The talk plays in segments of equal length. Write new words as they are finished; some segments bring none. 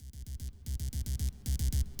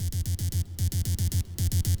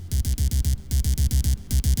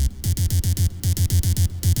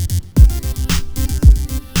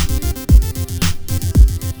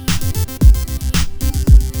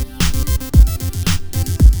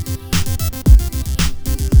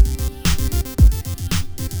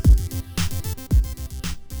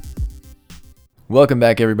Welcome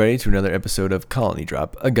back, everybody, to another episode of Colony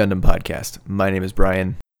Drop, a Gundam podcast. My name is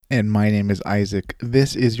Brian. And my name is Isaac.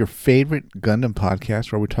 This is your favorite Gundam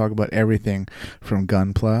podcast where we talk about everything from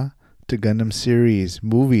Gunpla to Gundam series,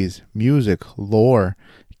 movies, music, lore,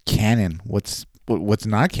 canon, what's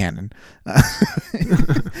not canon,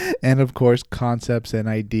 and of course, concepts and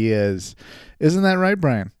ideas. Isn't that right,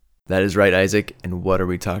 Brian? That is right, Isaac. And what are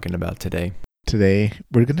we talking about today? Today,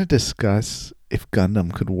 we're going to discuss if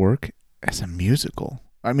Gundam could work as a musical.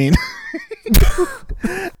 I mean,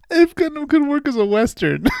 if Gundam could work as a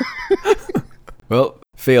Western. Well,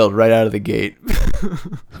 failed right out of the gate.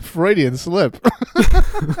 Freudian slip.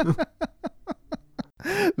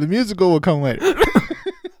 The musical will come later.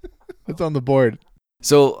 It's on the board.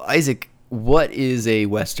 So, Isaac, what is a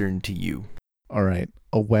Western to you? All right.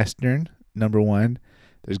 A Western, number one,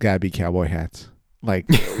 there's got to be cowboy hats. Like,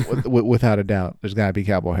 without a doubt, there's got to be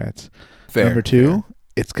cowboy hats. Fair. Number two, fair.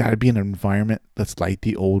 It's got to be an environment that's like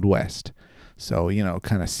the Old West. So,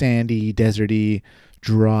 kind of sandy, deserty,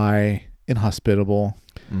 dry, inhospitable.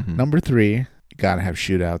 Mm-hmm. Number three, you got to have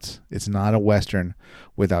shootouts. It's not a Western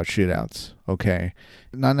without shootouts, okay?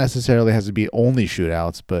 Not necessarily has to be only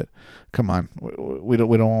shootouts, but come on. We don't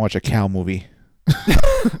want to watch a cow movie.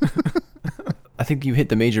 I think you hit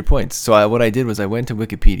the major points. So what I did was I went to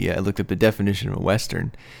Wikipedia. I looked up the definition of a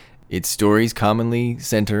Western. Its stories commonly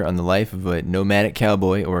center on the life of a nomadic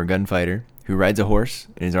cowboy or a gunfighter who rides a horse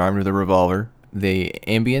and is armed with a revolver. The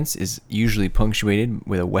ambience is usually punctuated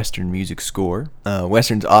with a Western music score.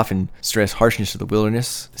 Westerns often stress harshness of the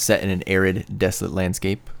wilderness, set in an arid, desolate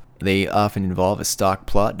landscape. They often involve a stock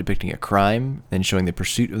plot depicting a crime, then showing the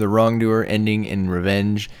pursuit of the wrongdoer, ending in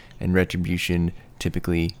revenge and retribution,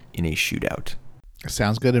 typically in a shootout.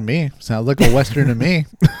 Sounds good to me. Sounds like a Western to me.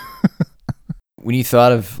 When you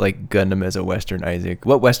thought of like Gundam as a Western, Isaac,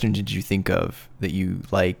 what Western did you think of that you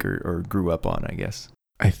like or grew up on, I guess?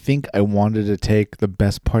 I think I wanted to take the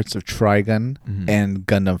best parts of Trigun and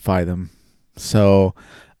Gundamify them. So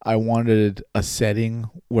I wanted a setting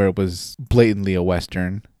where it was blatantly a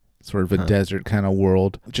Western, sort of a desert kind of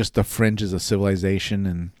world, just the fringes of civilization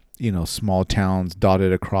and, small towns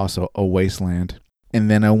dotted across a wasteland. And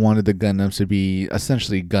then I wanted the Gundams to be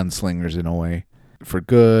essentially gunslingers in a way. For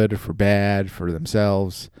good, for bad, for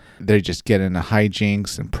themselves. They just get into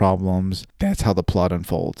hijinks and problems. That's how the plot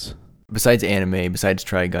unfolds. Besides anime, besides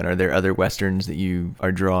Trigun, are there other Westerns that you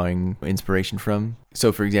are drawing inspiration from?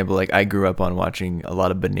 So, for example, like I grew up on watching a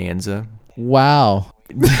lot of Bonanza. Wow.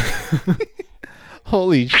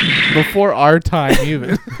 Holy before our time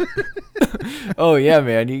even. Oh, yeah,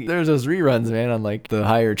 man. There's those reruns, man, on like the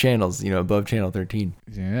higher channels, above Channel 13.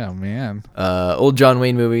 Yeah, man. Old John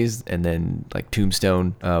Wayne movies, and then like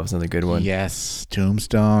Tombstone was another good one. Yes,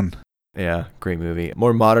 Tombstone. Yeah, great movie.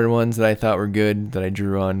 More modern ones that I thought were good that I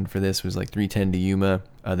drew on for this was like 310 to Yuma,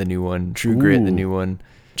 the new one, True Grit, the new one,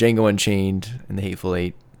 Django Unchained, and The Hateful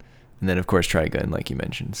Eight, and then of course Trigun, like you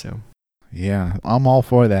mentioned. So yeah, I'm all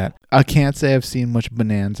for that. I can't say I've seen much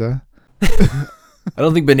Bonanza. I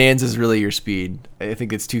don't think Bonanza is really your speed. I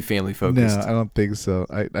think it's too family focused. No, I don't think so.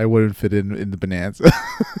 I wouldn't fit in the Bonanza.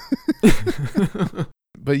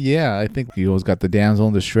 But yeah, I think you always got the damsel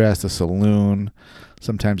in distress, the saloon.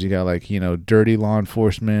 Sometimes you got like, dirty law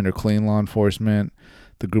enforcement or clean law enforcement,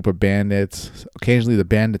 the group of bandits. Occasionally the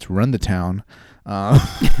bandits run the town.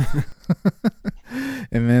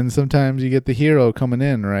 And then sometimes you get the hero coming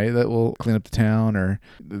in, right? That will clean up the town, or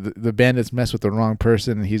the bandits mess with the wrong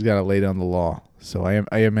person and he's got to lay down the law. So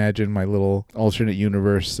I imagine my little alternate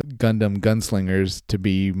universe Gundam gunslingers to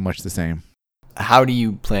be much the same. How do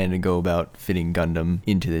you plan to go about fitting Gundam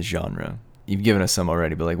into this genre? You've given us some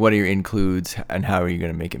already, but like, what are your includes and how are you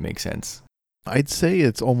going to make it make sense? I'd say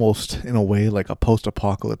it's almost, in a way, like a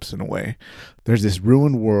post-apocalypse in a way. There's this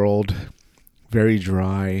ruined world, very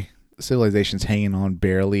dry, civilization's hanging on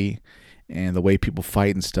barely, and the way people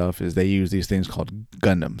fight and stuff is they use these things called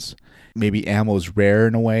Gundams. Maybe ammo's rare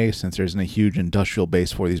in a way, since there isn't a huge industrial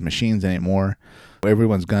base for these machines anymore.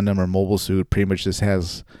 Everyone's Gundam or mobile suit pretty much just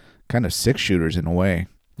has kind of six shooters in a way.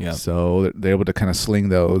 Yeah. So they're able to kind of sling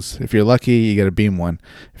those. If you're lucky, you get a beam one.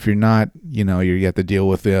 If you're not, you have to deal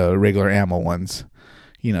with the regular ammo ones.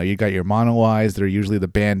 You got your mono eyes that are usually the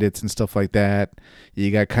bandits and stuff like that.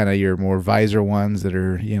 You got kind of your more visor ones that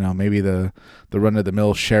are, maybe the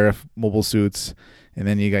run-of-the-mill sheriff mobile suits. And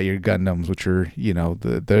then you got your Gundams, which are,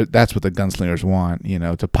 that's what the gunslingers want,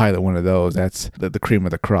 to pilot one of those. That's the cream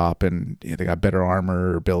of the crop. And they got better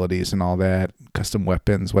armor abilities and all that, custom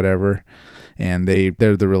weapons, whatever. And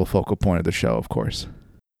they're the real focal point of the show, of course.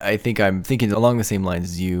 I think I'm thinking along the same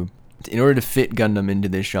lines as you. In order to fit Gundam into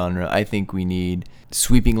this genre, I think we need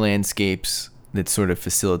sweeping landscapes that sort of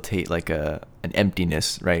facilitate like a an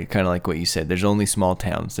emptiness, right? Kind of like what you said. There's only small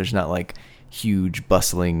towns. There's not like huge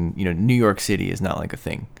bustling, New York City is not like a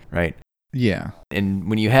thing, right? Yeah. And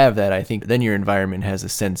when you have that, I think then your environment has a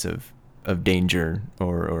sense of danger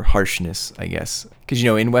or harshness, I guess. Because,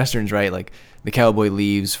 in Westerns, right, like the cowboy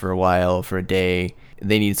leaves for a while, for a day,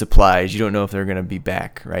 they need supplies. You don't know if they're going to be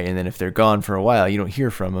back, right? And then if they're gone for a while, you don't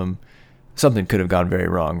hear from them. Something could have gone very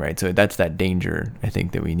wrong, right? So that's that danger, I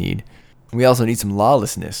think, that we need. We also need some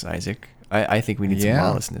lawlessness, Isaac. I think we need some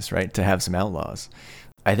lawlessness, right? To have some outlaws.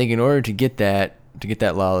 I think in order to get that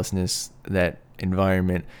lawlessness, that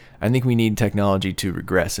environment, I think we need technology to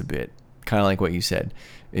regress a bit, kind of like what you said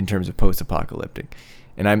in terms of post-apocalyptic.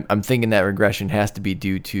 And I'm thinking that regression has to be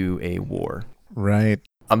due to a war. Right.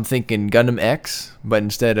 I'm thinking Gundam X, but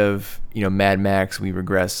instead of, Mad Max, we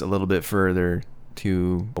regress a little bit further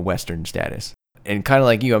to a Western status. And kind of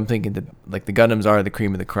like you, I'm thinking that like the Gundams are the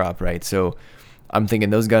cream of the crop, right? So I'm thinking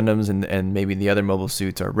those Gundams and maybe the other mobile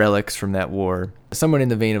suits are relics from that war. Somewhat in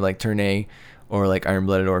the vein of like Turn A or like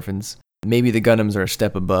Iron-Blooded Orphans. Maybe the Gundams are a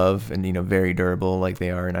step above and, very durable like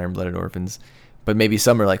they are in Iron-Blooded Orphans. But maybe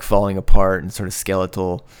some are like falling apart and sort of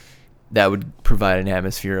skeletal. That would provide an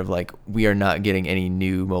atmosphere of like, we are not getting any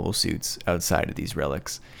new mobile suits outside of these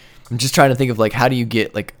relics. I'm just trying to think of like, how do you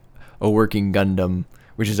get like a working Gundam,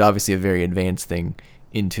 which is obviously a very advanced thing,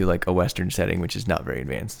 into like a Western setting, which is not very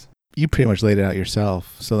advanced. You pretty much laid it out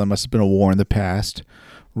yourself. So there must have been a war in the past,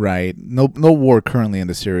 right? No war currently in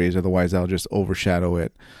the series, otherwise that'll just overshadow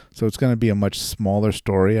it. So it's going to be a much smaller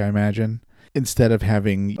story, I imagine. Instead of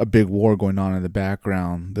having a big war going on in the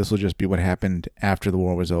background, this will just be what happened after the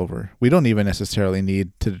war was over. We don't even necessarily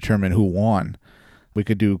need to determine who won. We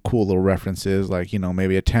could do cool little references like,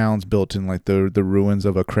 maybe a town's built in like the ruins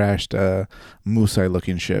of a crashed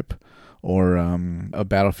Musai-looking ship. Or a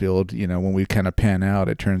battlefield, when we kind of pan out,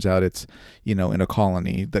 it turns out it's, in a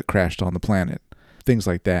colony that crashed on the planet. Things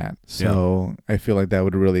like that. So I feel like that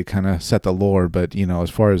would really kind of set the lore. But, as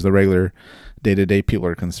far as the regular day-to-day people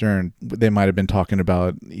are concerned, they might have been talking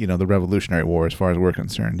about, the Revolutionary War as far as we're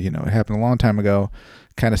concerned. It happened a long time ago,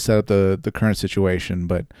 kind of set up the current situation.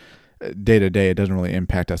 But day-to-day, it doesn't really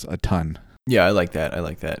impact us a ton. Yeah, I like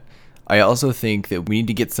that. I also think that we need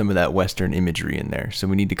to get some of that Western imagery in there. So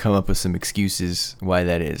we need to come up with some excuses why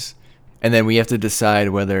that is. And then we have to decide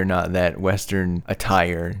whether or not that Western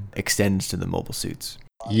attire extends to the mobile suits.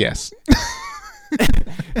 Yes.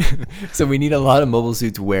 So we need a lot of mobile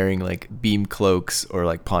suits wearing like beam cloaks or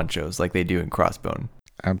like ponchos like they do in Crossbone.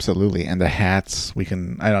 Absolutely. And the hats,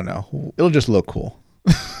 I don't know. It'll just look cool.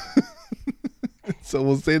 So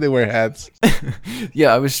we'll say they wear hats.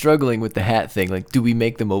 Yeah, I was struggling with the hat thing. Like, do we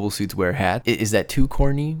make the mobile suits wear hats? Is that too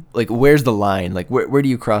corny? Like, where's the line? Like, where do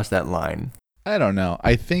you cross that line? I don't know.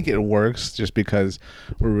 I think it works just because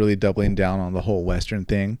we're really doubling down on the whole Western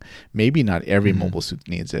thing. Maybe not every mobile suit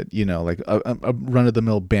needs it. Like a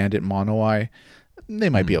run-of-the-mill bandit mono-eye, they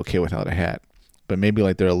might be okay without a hat. But maybe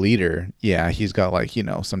like their leader, he's got like,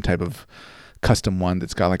 some type of custom one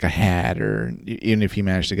that's got like a hat, or even if he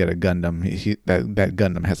managed to get a Gundam, that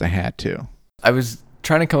Gundam has a hat too. I was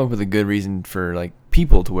trying to come up with a good reason for like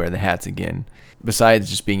people to wear the hats again,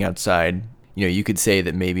 besides just being outside. You could say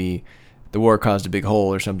that maybe the war caused a big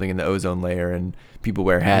hole or something in the ozone layer, and people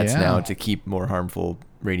wear hats now to keep more harmful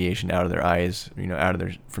radiation out of their eyes,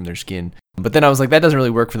 from their skin. But then I was like, that doesn't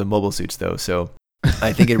really work for the mobile suits though. So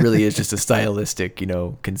I think it really is just a stylistic,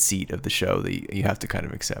 conceit of the show that you have to kind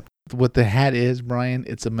of accept. What the hat is, Brian,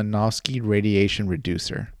 it's a Minovsky radiation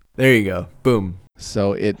reducer. There you go. Boom.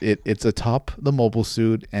 So it's atop the mobile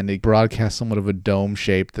suit, and it broadcasts somewhat of a dome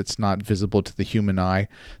shape that's not visible to the human eye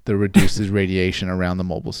that reduces radiation around the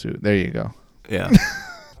mobile suit. There you go. Yeah.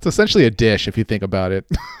 It's essentially a dish if you think about it.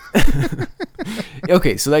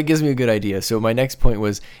 Okay, so that gives me a good idea. So my next point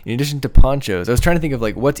was, in addition to ponchos, I was trying to think of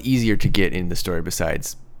like what's easier to get in the story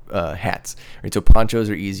besides hats. Right, so ponchos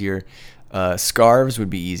are easier. Scarves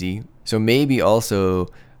would be easy. So maybe also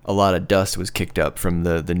a lot of dust was kicked up from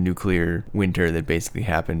the nuclear winter that basically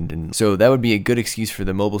happened. And so that would be a good excuse for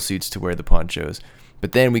the mobile suits to wear the ponchos.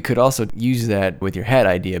 But then we could also use that with your hat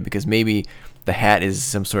idea, because maybe the hat is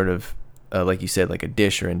some sort of, like you said, like a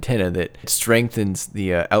dish or antenna that strengthens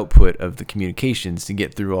the output of the communications to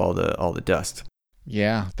get through all the dust.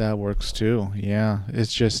 Yeah, that works too. Yeah,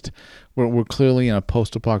 it's just we're clearly in a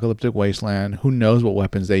post-apocalyptic wasteland. Who knows what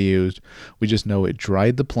weapons they used? We just know it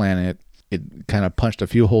dried the planet. It kind of punched a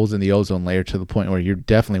few holes in the ozone layer to the point where you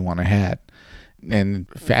definitely want a hat. And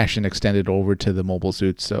fashion extended over to the mobile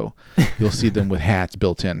suits, so you'll see them with hats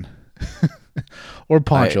built in. Or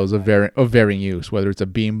ponchos of varying use, whether it's a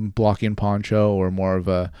beam blocking poncho or more of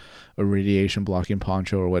a radiation blocking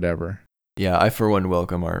poncho or whatever. Yeah, I for one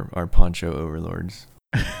welcome our poncho overlords.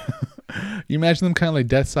 You imagine them kind of like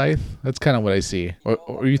Death Scythe? That's kind of what I see.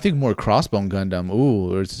 Or you think more Crossbone Gundam?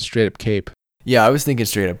 Ooh, or it's a straight up cape. Yeah, I was thinking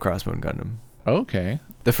straight up Crossbone Gundam. Okay.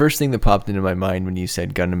 The first thing that popped into my mind when you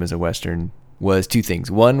said Gundam as a Western was two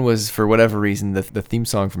things. One was, for whatever reason, the theme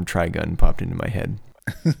song from Trigun popped into my head.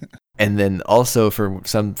 And then also for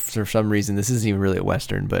some reason, this isn't even really a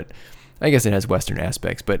Western, but I guess it has Western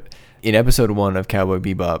aspects. But in episode 1 of Cowboy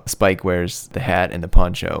Bebop, Spike wears the hat and the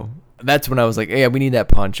poncho. That's when I was like, yeah, we need that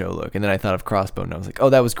poncho look. And then I thought of Crossbone, and I was like, oh,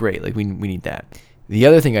 that was great. Like, we need that. The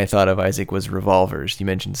other thing I thought of, Isaac, was revolvers. You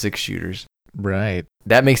mentioned 6-shooters. Right.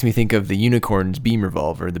 That makes me think of the Unicorn's beam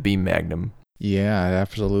revolver, the beam magnum. Yeah,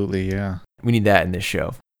 absolutely, yeah. We need that in this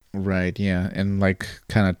show. Right, yeah. And like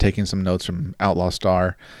kind of taking some notes from Outlaw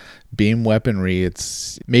Star, beam weaponry,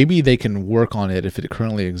 it's maybe they can work on it if it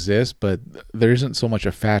currently exists, but there isn't so much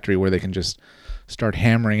a factory where they can just start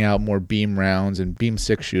hammering out more beam rounds and beam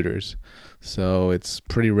 6-shooters. So it's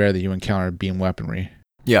pretty rare that you encounter beam weaponry.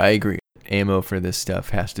 Yeah, I agree. Ammo for this stuff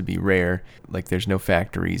has to be rare. Like, there's no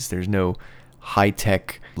factories, there's no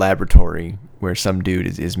high-tech laboratory where some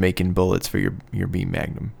dude is making bullets for your beam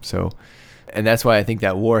magnum. So, and that's why I think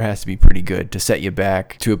that war has to be pretty good to set you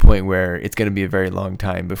back to a point where it's going to be a very long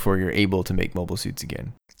time before you're able to make mobile suits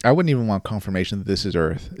again. I wouldn't even want confirmation that this is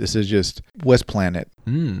Earth. This is just West Planet.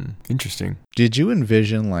 Interesting. Did you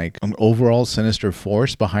envision like an overall sinister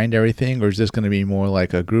force behind everything, or is this going to be more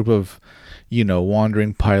like a group of,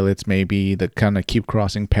 wandering pilots maybe that kind of keep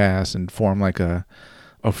crossing paths and form like a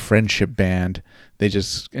friendship band? They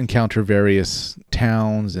just encounter various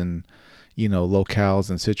towns and locales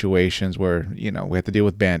and situations where we have to deal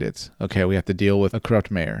with bandits. Okay, we have to deal with a corrupt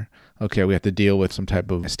mayor. Okay, we have to deal with some type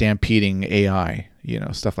of stampeding AI,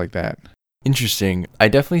 stuff like that. Interesting. I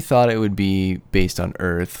definitely thought it would be based on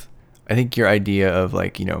Earth. I think your idea of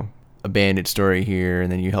like, a bandit story here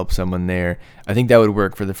and then you help someone there, I think that would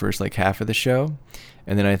work for the first like half of the show.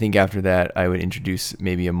 And then I think after that I would introduce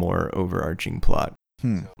maybe a more overarching plot.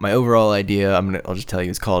 My overall idea, I'll just tell you,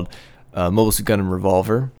 it's called Mobile Suit Gundam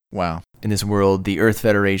Revolver. Wow. In this world, the Earth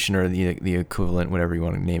Federation, or the equivalent, whatever you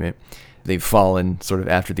want to name it, they've fallen sort of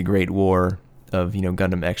after the Great War of,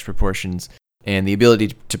 Gundam X proportions. And the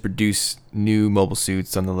ability to produce new mobile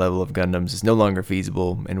suits on the level of Gundams is no longer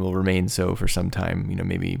feasible and will remain so for some time,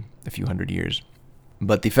 maybe a few hundred years.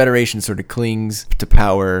 But the Federation sort of clings to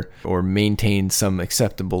power or maintains some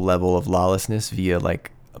acceptable level of lawlessness via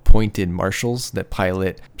like appointed marshals that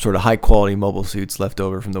pilot sort of high quality mobile suits left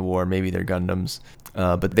over from the war. Maybe they're Gundams,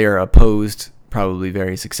 but they're opposed probably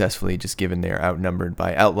very successfully, just given they're outnumbered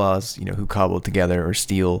by outlaws, who cobble together or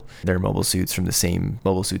steal their mobile suits from the same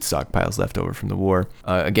mobile suit stockpiles left over from the war.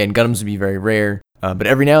 Again, Gundams would be very rare, but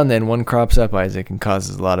every now and then one crops up, Isaac, and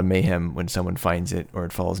causes a lot of mayhem when someone finds it or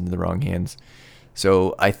it falls into the wrong hands.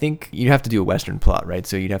 So I think you'd have to do a Western plot, right?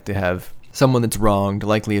 So you'd have to have someone that's wronged,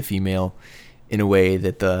 likely a female, in a way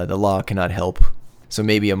that the law cannot help. So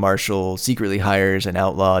maybe a marshal secretly hires an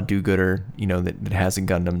outlaw do-gooder, that has a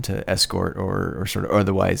Gundam to escort or sort of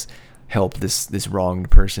otherwise help this wronged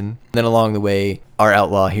person. And then along the way, our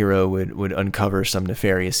outlaw hero would uncover some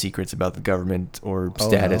nefarious secrets about the government or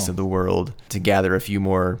status of the world to gather a few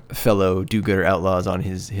more fellow do-gooder outlaws on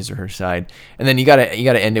his or her side. And then you gotta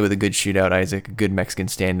end it with a good shootout, Isaac, a good Mexican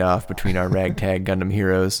standoff between our ragtag Gundam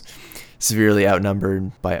heroes, severely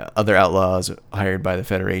outnumbered by other outlaws hired by the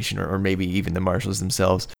Federation or maybe even the marshals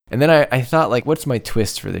themselves. And then I thought, like, what's my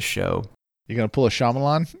twist for this show? You gonna pull a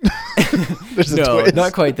Shyamalan? No,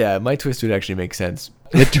 not quite that. My twist would actually make sense.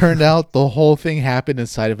 It turned out the whole thing happened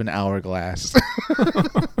inside of an hourglass.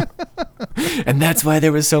 And that's why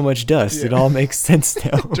there was so much dust. Yeah. It all makes sense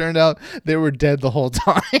now. It turned out they were dead the whole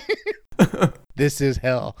time. This is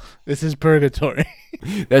hell. This is purgatory.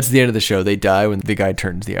 That's the end of the show. They die when the guy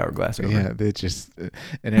turns the hourglass over. Yeah, they just...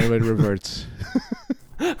 And everybody reverts.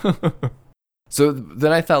 So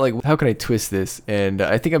then I thought, like, how can I twist this? And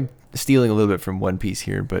I think I'm stealing a little bit from One Piece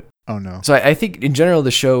here, but... Oh, no. So I think, in general,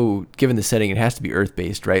 the show, given the setting, it has to be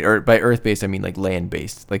Earth-based, right? Or by Earth-based, I mean, like,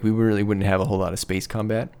 land-based. Like, we really wouldn't have a whole lot of space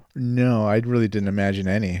combat. No, I really didn't imagine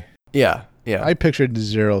any. Yeah. I pictured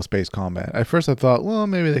zero space combat. At first I thought, well,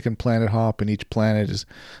 maybe they can planet hop and each planet is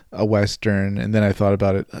a Western. And then I thought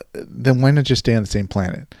about it. Then why not just stay on the same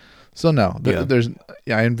planet? So no,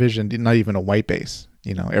 I envisioned not even a white base.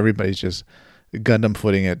 Everybody's just Gundam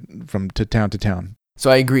footing it from town to town. So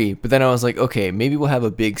I agree. But then I was like, okay, maybe we'll have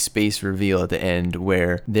a big space reveal at the end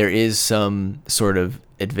where there is some sort of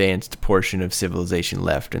advanced portion of civilization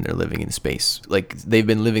left and they're living in space. Like they've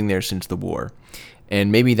been living there since the war. And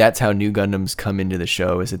maybe that's how new Gundams come into the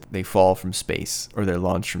show, is that they fall from space or they're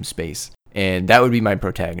launched from space. And that would be my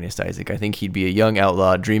protagonist, Isaac. I think he'd be a young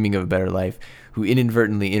outlaw dreaming of a better life who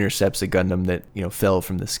inadvertently intercepts a Gundam that, fell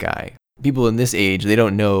from the sky. People in this age, they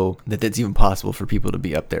don't know that that's even possible for people to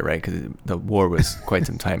be up there, right? Because the war was quite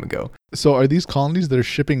some time ago. So are these colonies that are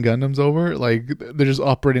shipping Gundams over, like they're just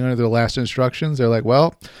operating under their last instructions? They're like,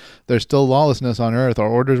 well, there's still lawlessness on Earth. Our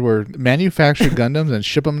orders were manufacture Gundams and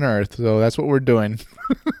ship them to Earth. So that's what we're doing.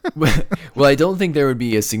 Well, I don't think there would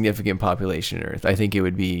be a significant population on Earth. I think it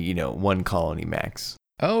would be, one colony max.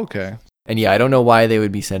 Oh, okay. And yeah, I don't know why they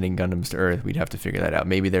would be sending Gundams to Earth. We'd have to figure that out.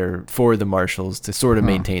 Maybe they're for the Marshals to sort of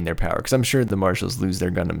maintain their power. Because I'm sure the Marshals lose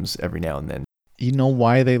their Gundams every now and then. You know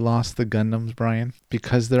why they lost the Gundams, Brian?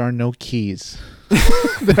 Because there are no keys.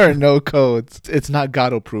 There are no codes. It's not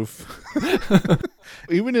Gato-proof.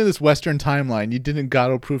 Even in this Western timeline, you didn't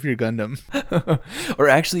Gato-proof your Gundam. Or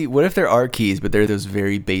actually, what if there are keys, but they're those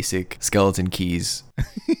very basic skeleton keys?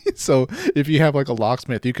 So if you have like a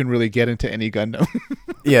locksmith, you can really get into any Gundam.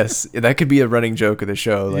 Yes, that could be a running joke of the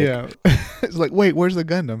show. Like, yeah. It's like, wait, where's the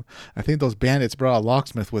Gundam? I think those bandits brought a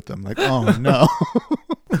locksmith with them. Like, oh no.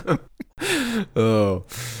 Oh,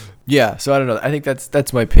 yeah. So I don't know. I think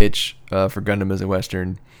that's my pitch for Gundam as a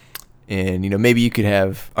Western. And, maybe you could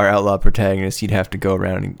have our outlaw protagonist. He'd have to go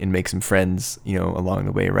around and make some friends, along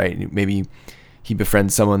the way, right? Maybe he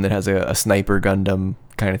befriends someone that has a sniper Gundam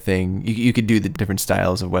kind of thing. You could do the different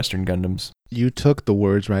styles of Western Gundams. You took the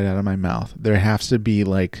words right out of my mouth. There has to be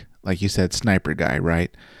like you said, sniper guy,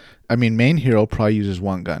 right? I mean, main hero probably uses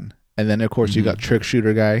one gun. And then, of course, you got trick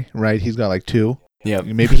shooter guy, right? He's got like two. Yeah.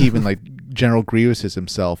 Maybe he even like General Grievous is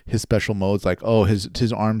himself. His special mode's like, oh,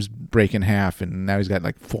 his arms break in half, and now he's got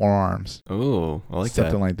like 4 arms. Oh, I like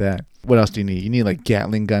something that. like that. What else do you need? You need like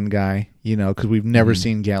Gatling gun guy, because we've never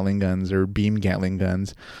seen Gatling guns or beam Gatling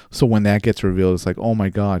guns. So when that gets revealed, it's like, oh my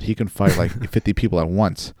God, he can fight like 50 people at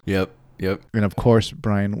once. Yep. And of course,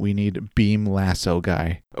 Brian, we need beam lasso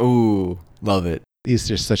guy. Oh, love it. He's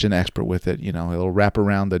just such an expert with it. He'll wrap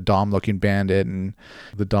around the Dom-looking bandit, and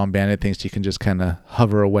the Dom bandit thinks he can just kind of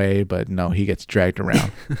hover away, but no, he gets dragged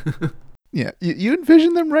around. Yeah. You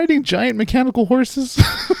envision them riding giant mechanical horses?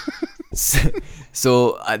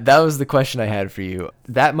 So that was the question I had for you.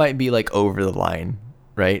 That might be like over the line,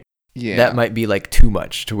 right? Yeah. That might be like too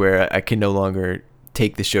much to where I can no longer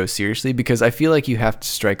take the show seriously, because I feel like you have to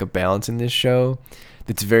strike a balance in this show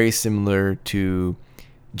that's very similar to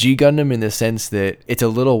G Gundam, in the sense that it's a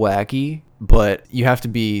little wacky, but you have to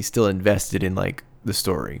be still invested in like the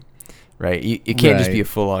story, right? It can't just be a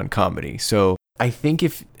full-on comedy. So I think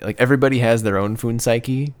if like everybody has their own Fun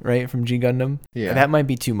Psyche, right, from G Gundam, that might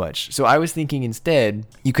be too much. So I was thinking instead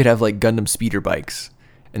you could have like Gundam speeder bikes,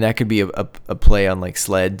 and that could be a play on like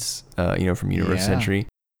sleds, from Universe Century.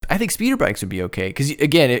 I think speeder bikes would be okay, because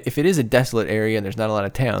again, if it is a desolate area and there's not a lot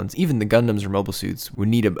of towns, even the Gundams or mobile suits would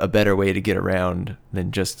need a better way to get around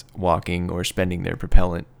than just walking or spending their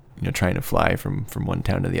propellant, trying to fly from one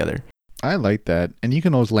town to the other. I like that. And you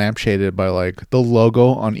can always lampshade it by like the logo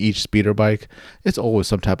on each speeder bike. It's always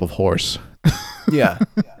some type of horse. Yeah.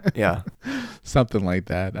 Something like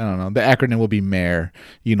that. I don't know. The acronym will be MARE,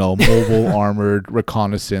 Mobile Armored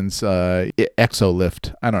Reconnaissance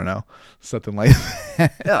Exolift. I don't know. Something like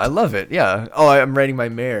that. Yeah, I love it. Yeah. Oh, I'm writing my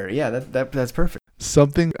mare. Yeah, that's perfect.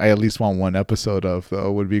 Something I at least want one episode of,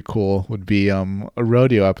 though, would be cool. Would be a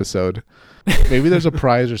rodeo episode. Maybe there's a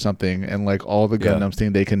prize or something, and like all the Gundams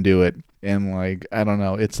think they can do it. And like, I don't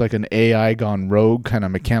know, it's like an AI gone rogue kind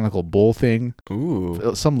of mechanical bull thing.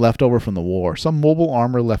 Ooh. Some leftover from the war. Some mobile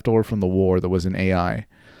armor leftover from the war that was an AI.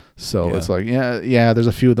 So it's like, yeah, there's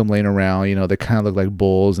a few of them laying around. They kind of look like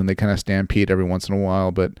bulls, and they kind of stampede every once in a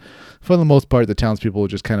while. But for the most part, the townspeople will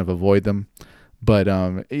just kind of avoid them. But,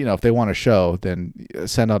 if they want a show, then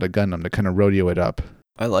send out a Gundam to kind of rodeo it up.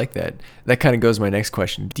 I like that. That kind of goes to my next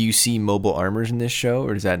question. Do you see mobile armors in this show,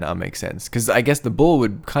 or does that not make sense? Because I guess the bull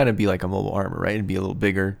would kind of be like a mobile armor, right? It'd be a little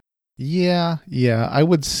bigger. Yeah. I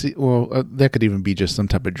would see, well, that could even be just some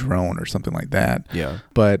type of drone or something like that. Yeah.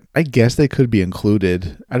 But I guess they could be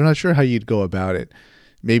included. I'm not sure how you'd go about it.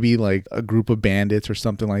 Maybe like a group of bandits or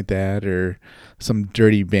something like that, or some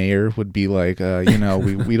dirty mayor would be like,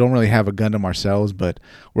 we don't really have a Gundam ourselves, but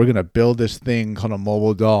we're going to build this thing called a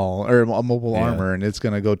mobile doll or a mobile armor, and it's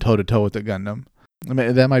going to go toe to toe with the Gundam. I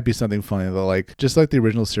mean, that might be something funny though. Like, just like the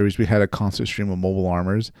original series, we had a constant stream of mobile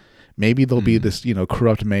armors. Maybe there'll be this,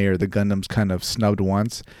 corrupt mayor the Gundam's kind of snubbed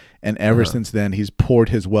once, and ever since then, he's poured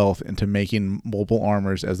his wealth into making mobile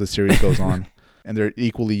armors as the series goes on, and they're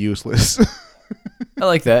equally useless. I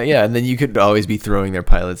like that, yeah. And then you could always be throwing their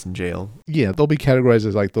pilots in jail. Yeah, they'll be categorized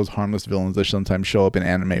as like those harmless villains that sometimes show up in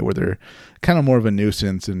anime where they're kind of more of a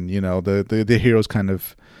nuisance, and the heroes kind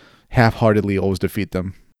of half-heartedly always defeat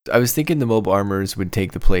them. I was thinking the mobile armors would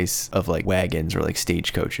take the place of like wagons or like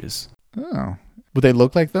stagecoaches. Oh. Would they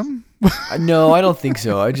look like them? No, I don't think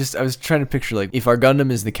so. I was trying to picture like if our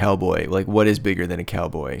Gundam is the cowboy, like what is bigger than a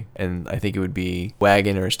cowboy? And I think it would be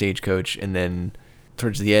wagon or a stagecoach, and then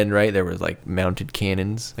towards the end, right, there was like mounted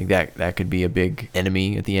cannons. Like that could be a big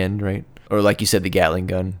enemy at the end, right? Or like you said, the Gatling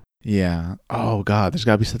gun. Yeah. Oh god, there's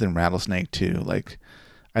got to be something rattlesnake too. Like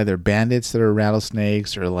either bandits that are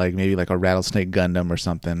rattlesnakes or like maybe like a rattlesnake Gundam or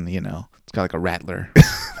something, you know. It's got like a rattler.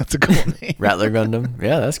 That's a cool name. Rattler Gundam.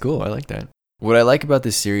 Yeah, that's cool. I like that. What I like about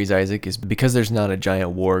this series, Isaac, is because there's not a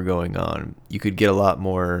giant war going on, you could get a lot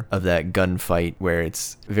more of that gunfight where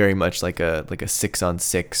it's very much like a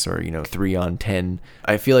 6-on-6 or, 3-on-10.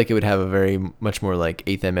 I feel like it would have a very much more like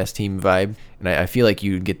 8th MS team vibe, and I feel like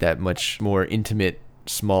you'd get that much more intimate,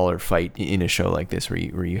 smaller fight in a show like this where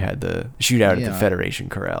you had the shootout at the Federation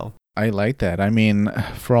Corral. I like that. I mean,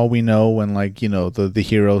 for all we know, when the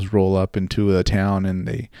heroes roll up into a town and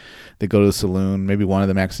they go to the saloon, maybe one of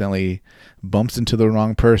them accidentally bumps into the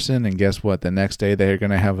wrong person, and guess what? The next day they're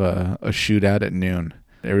going to have a shootout at noon.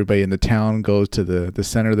 Everybody in the town goes to the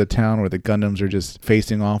center of the town where the Gundams are just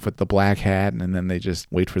facing off with the black hat, and then they just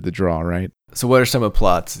wait for the draw, right? So what are some of the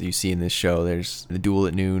plots that you see in this show? There's the duel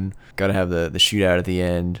at noon, got to have the shootout at the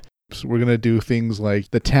end. So we're going to do things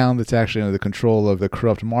like the town that's actually under the control of the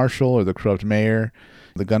corrupt marshal or the corrupt mayor.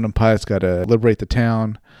 The Gundam pilots got to liberate the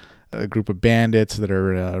town. A group of bandits that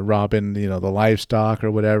are robbing, the livestock or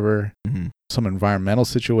whatever. Mm-hmm. Some environmental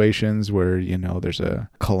situations where, there's a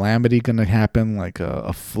calamity going to happen, like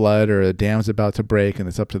a flood or a dam's about to break, and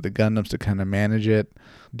it's up to the Gundams to kind of manage it.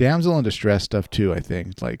 Damsel in distress stuff too, I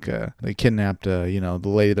think. Like they kidnapped, the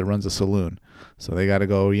lady that runs a saloon. So they got to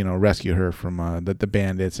go, rescue her from the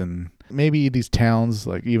bandits. And maybe these towns,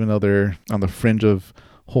 like even though they're on the fringe of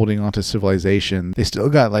holding on to civilization, they still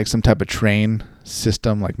got like some type of train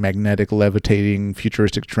system, like magnetic, levitating,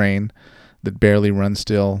 futuristic train that barely runs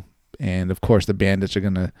still. And of course, the bandits are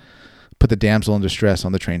going to put the damsel in distress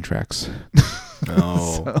on the train tracks.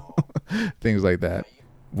 Oh. So, things like that.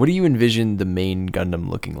 What do you envision the main Gundam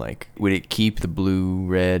looking like? Would it keep the blue,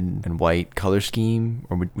 red, and white color scheme,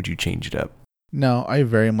 or would you change it up? No, I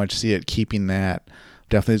very much see it keeping that.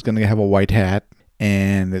 Definitely it's going to have a white hat,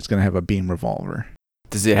 and it's going to have a beam revolver.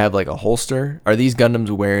 Does it have like a holster? Are these Gundams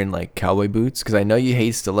wearing like cowboy boots? Because I know you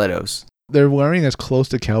hate stilettos. They're wearing as close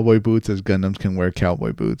to cowboy boots as Gundams can wear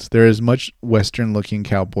cowboy boots. They're as much Western-looking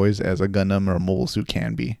cowboys as a Gundam or a mobile suit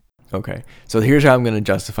can be. Okay, so here's how I'm going to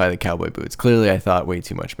justify the cowboy boots. Clearly, I thought way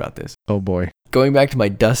too much about this. Oh boy. Going back to my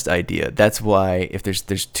dust idea, that's why if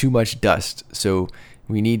there's too much dust, so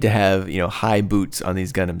we need to have high boots on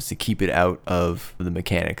these Gundams to keep it out of the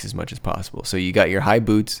mechanics as much as possible. So you got your high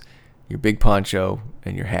boots, your big poncho,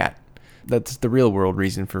 and your hat. That's the real world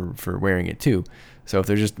reason for wearing it too. So if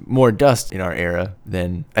there's just more dust in our era,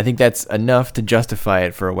 then I think that's enough to justify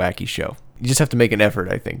it for a wacky show. You just have to make an effort,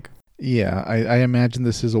 I think. Yeah, I imagine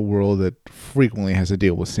this is a world that frequently has to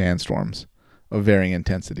deal with sandstorms of varying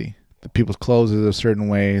intensity. The people's clothes is a certain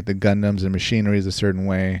way, the Gundams and machinery is a certain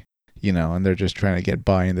way, and they're just trying to get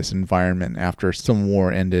by in this environment after some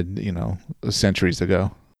war ended, centuries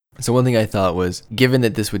ago. So one thing I thought was, given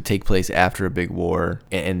that this would take place after a big war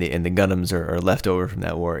and the Gundams are left over from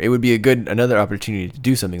that war, it would be another opportunity to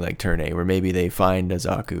do something like Turn A, where maybe they find a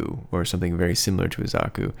Zaku or something very similar to a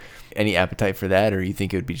Zaku. Any appetite for that, or you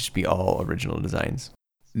think it would just be all original designs?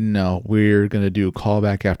 No, we're going to do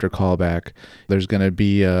callback after callback. There's going to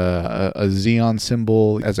be a Zeon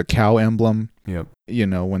symbol as a cow emblem. Yep.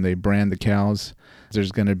 When they brand the cows.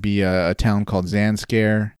 There's going to be a town called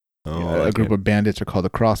Zanskare. Oh, a group of bandits are called the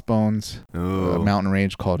Crossbones. Oh. A mountain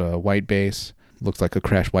range called a White Base. Looks like a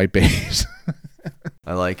crashed White Base.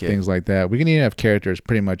 I like it. Things like that. We can even have characters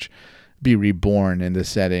pretty much be reborn in the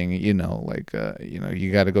setting. You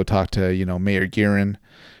got to go talk to, Mayor Giran.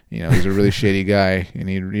 He's a really shady guy, and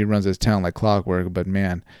he runs his town like clockwork. But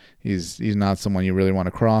man, he's not someone you really want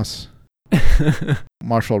to cross.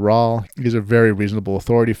 Marshal Rahl, he's a very reasonable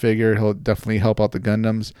authority figure. He'll definitely help out the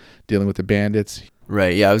Gundams dealing with the bandits.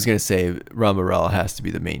 Right, yeah, I was going to say Ramba Rahl has to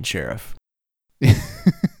be the main sheriff.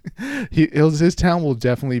 His town will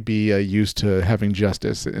definitely be used to having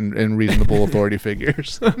justice and reasonable authority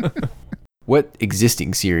figures. What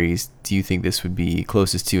existing series do you think this would be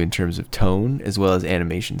closest to in terms of tone as well as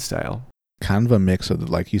animation style? Kind of a mix of,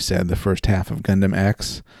 like you said, the first half of Gundam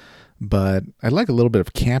X, but I like a little bit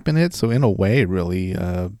of camp in it, so in a way, really,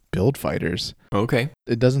 Build Fighters. Okay.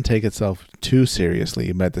 It doesn't take itself too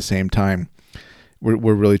seriously, but at the same time,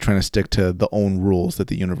 we're really trying to stick to the own rules that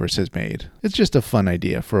the universe has made. It's just a fun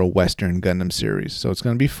idea for a Western Gundam series. So it's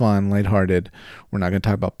going to be fun, lighthearted. We're not going to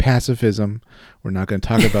talk about pacifism. We're not going to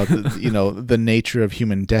talk about the nature of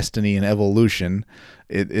human destiny and evolution.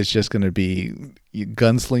 It's just going to be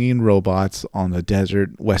gunslinging robots on the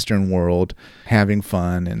desert Western world, having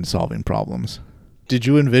fun and solving problems. Did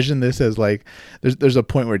you envision this as like there's a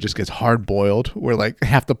point where it just gets hard boiled, where like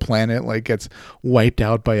half the planet like gets wiped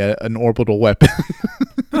out by an orbital weapon?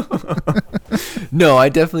 No, I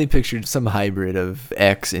definitely pictured some hybrid of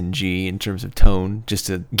X and G in terms of tone, just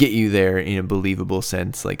to get you there in a believable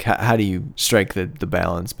sense. Like, how do you strike the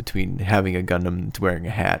balance between having a Gundam that's wearing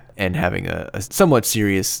a hat and having a somewhat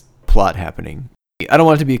serious plot happening? I don't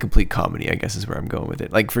want it to be a complete comedy, I guess is where I'm going with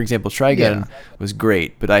it. Like, for example, Trigun was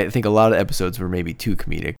great, but I think a lot of episodes were maybe too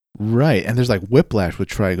comedic. Right, and there's like whiplash with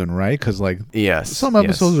Trigun, right? Because like some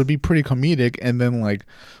episodes would be pretty comedic, and then like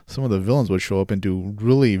some of the villains would show up and do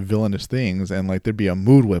really villainous things, and like there'd be a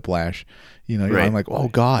mood whiplash. Right. I'm like, oh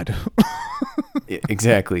God.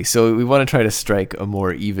 Exactly. So we want to try to strike a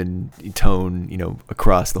more even tone,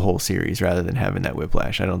 across the whole series rather than having that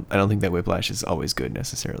whiplash. I don't think that whiplash is always good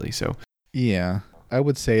necessarily. So yeah. I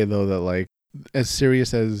would say, though, that, like, as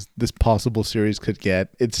serious as this possible series could get,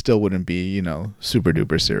 it still wouldn't be, super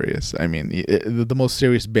duper serious. I mean, the most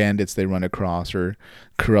serious bandits they run across are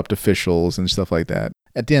corrupt officials and stuff like that.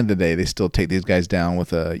 At the end of the day, they still take these guys down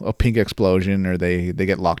with a pink explosion, or they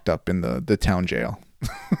get locked up in the town jail.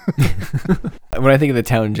 When I think of the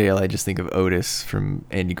town jail, I just think of Otis from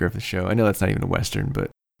Andy Griffith's Show. I know that's not even a Western, but...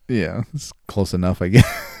 Yeah, it's close enough, I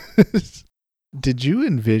guess. Did you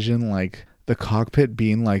envision, like, the cockpit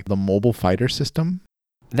being like the mobile fighter system?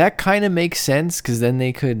 That kind of makes sense, because then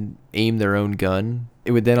they could aim their own gun.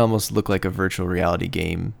 It would then almost look like a virtual reality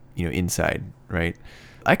game, inside, right?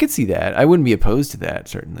 I could see that. I wouldn't be opposed to that,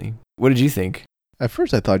 certainly. What did you think? At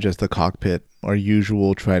first, I thought just the cockpit, our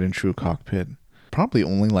usual tried and true cockpit. Probably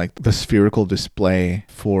only like the spherical display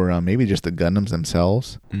for maybe just the Gundams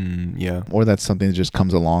themselves. Yeah. Or that's something that just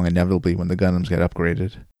comes along inevitably when the Gundams get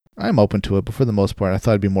upgraded. I'm open to it, but for the most part, I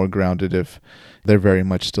thought it'd be more grounded if they're very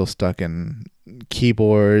much still stuck in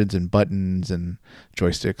keyboards and buttons and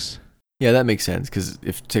joysticks. Yeah, that makes sense, because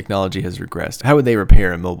if technology has regressed, how would they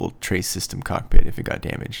repair a mobile trace system cockpit if it got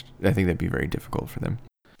damaged? I think that'd be very difficult for them.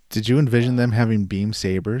 Did you envision them having beam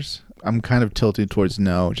sabers? I'm kind of tilting towards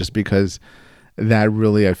no, just because that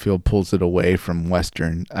really, I feel, pulls it away from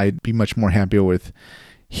Western. I'd be much more happier with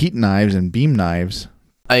heat knives and beam knives.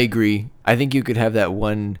 I agree. I think you could have that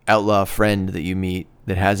one outlaw friend that you meet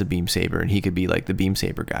that has a beam saber, and he could be like the beam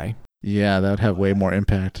saber guy. Yeah, that would have way more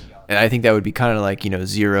impact. And I think that would be kind of like,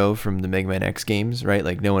 Zero from the Mega Man X games, right?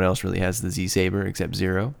 Like no one else really has the Z Saber except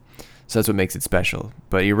Zero. So that's what makes it special.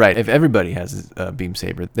 But you're right. If everybody has a beam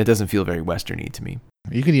saber, that doesn't feel very Western-y to me.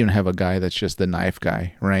 You could even have a guy that's just the knife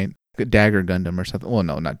guy, right? A Dagger Gundam or something. Well,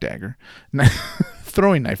 no, not Dagger.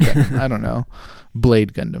 Throwing knife Gundam. I don't know.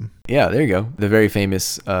 Blade Gundam. Yeah, there you go. The very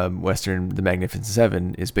famous Western, The Magnificent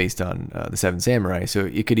Seven, is based on the Seven Samurai. So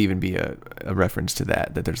it could even be a reference to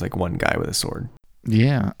that there's like one guy with a sword.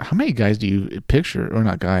 Yeah. How many guys do you picture, or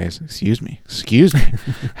not guys, excuse me.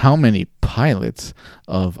 How many pilots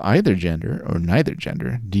of either gender or neither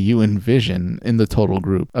gender do you envision in the total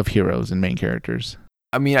group of heroes and main characters?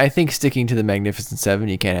 I mean, I think sticking to the Magnificent Seven,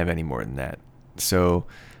 you can't have any more than that. So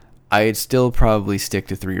I'd still probably stick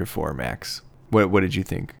to 3 or 4 max. What did you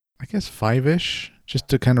think? I guess 5-ish, just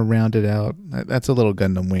to kind of round it out. That's a little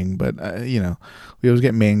Gundam Wing, but, we always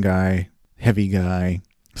get main guy, heavy guy,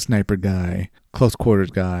 sniper guy, close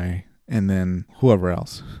quarters guy, and then whoever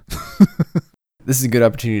else. This is a good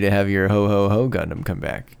opportunity to have your Ho Gundam come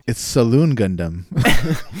back. It's Saloon Gundam.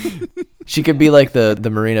 She could be like the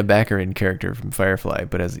Marina Baccarin character from Firefly,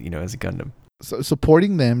 but as a Gundam. So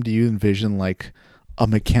supporting them, do you envision like a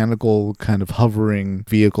mechanical kind of hovering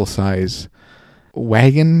vehicle size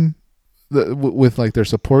wagon with like their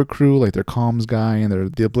support crew, like their comms guy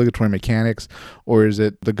and the obligatory mechanics? Or is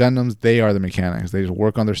it the Gundams, they are the mechanics? They just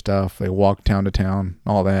work on their stuff, they walk town to town,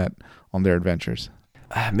 all that on their adventures.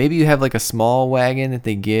 Maybe you have like a small wagon that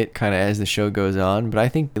they get kind of as the show goes on, but I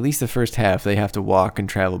think at least the first half they have to walk and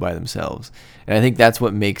travel by themselves. And I think that's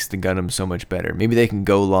what makes the Gundam so much better. Maybe they can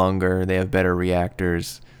go longer, they have better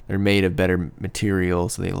reactors, they're made of better material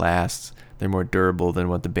so they last, they're more durable than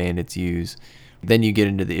what the bandits use. Then you get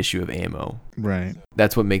into the issue of ammo. Right.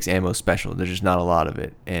 That's what makes ammo special. There's just not a lot of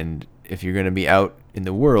it. And if you're going to be out in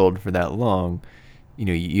the world for that long,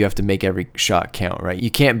 you have to make every shot count, right? You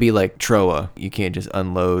can't be like Troa. You can't just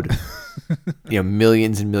unload,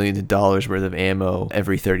 millions and millions of dollars worth of ammo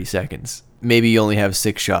every 30 seconds. Maybe you only have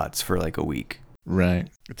 6 shots for like a week. Right.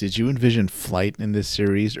 Did you envision flight in this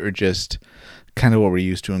series, or just kind of what we're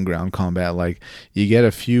used to in ground combat? Like, you get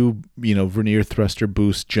a few, vernier thruster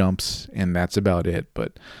boost jumps, and that's about it.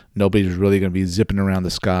 But nobody's really going to be zipping around the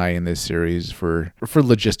sky in this series for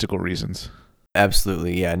logistical reasons.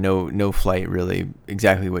 Absolutely, yeah. No flight, really.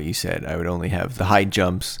 Exactly what you said. I would only have the high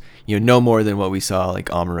jumps. No more than what we saw like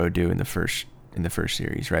Amuro do in the first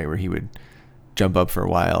series, right, where he would jump up for a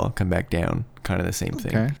while, come back down, kind of the same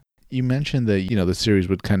thing. Okay. You mentioned that the series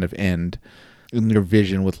would kind of end in your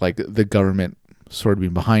vision with like the government sort of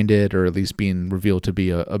being behind it, or at least being revealed to be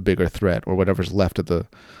a bigger threat, or whatever's left of the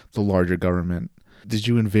larger government. Did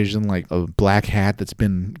you envision like a black hat that's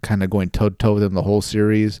been kind of going toe to toe with them the whole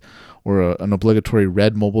series, or an obligatory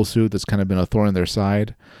red mobile suit that's kind of been a thorn in their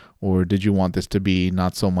side? Or did you want this to be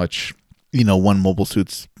not so much, one mobile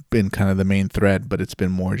suit's been kind of the main threat, but it's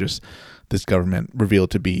been more just this government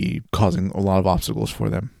revealed to be causing a lot of obstacles for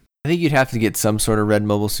them? I think you'd have to get some sort of red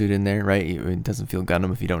mobile suit in there, right? It doesn't feel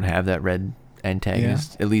Gundam if you don't have that red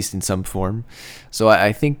antagonist, at least in some form. So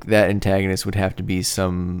I think that antagonist would have to be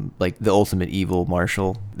some, like, the ultimate evil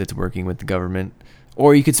marshal that's working with the government.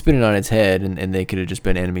 Or you could spin it on its head, and they could have just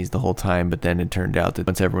been enemies the whole time, but then it turned out that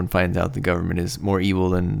once everyone finds out the government is more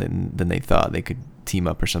evil than they thought, they could team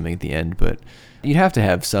up or something at the end. But you'd have to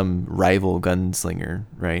have some rival gunslinger,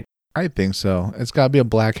 right? I think so. It's got to be a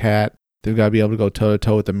black hat. They've got to be able to go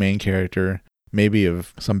toe-to-toe with the main character, maybe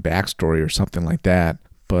of some backstory or something like that.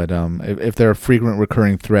 But if they're a frequent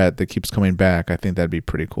recurring threat that keeps coming back, I think that'd be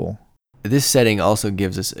pretty cool. This setting also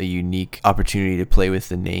gives us a unique opportunity to play with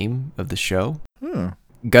the name of the show.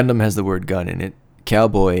 Gundam has the word gun in it.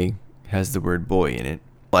 Cowboy has the word boy in it.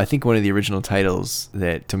 Well, I think one of the original titles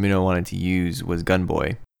that Tomino wanted to use was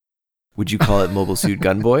Gunboy. Would you call it Mobile Suit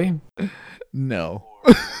Gunboy? No.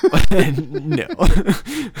 No.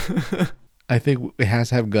 I think it has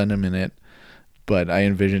to have Gundam in it, but I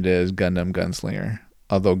envisioned it as Gundam Gunslinger.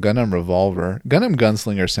 Although Gundam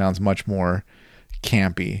Gunslinger sounds much more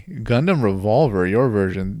campy. Gundam Revolver, your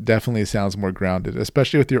version, definitely sounds more grounded,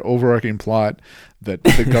 especially with your overarching plot that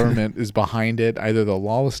the government is behind it, either the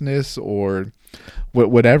lawlessness or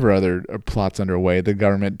whatever other plots underway, the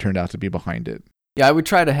government turned out to be behind it. Yeah, I would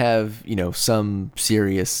try to have, some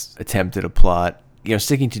serious attempt at a plot.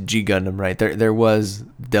 Sticking to G Gundam, right? There was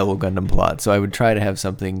Devil Gundam plot, so I would try to have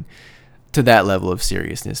something to that level of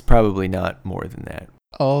seriousness, probably not more than that.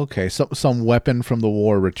 Oh, okay. So some weapon from the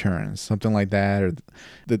war returns, something like that, or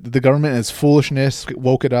the government in its foolishness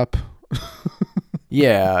woke it up.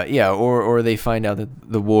 Yeah, or they find out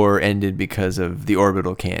that the war ended because of the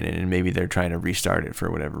orbital cannon, and maybe they're trying to restart it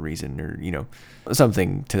for whatever reason, or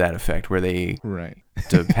something to that effect, where they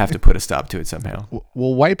have to put a stop to it somehow.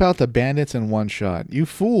 We'll wipe out the bandits in one shot. You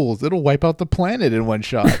fools! It'll wipe out the planet in one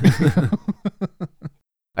shot.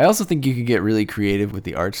 I also think you could get really creative with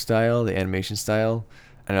the art style, the animation style.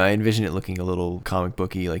 I envision it looking a little comic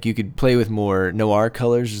booky. Like, you could play with more noir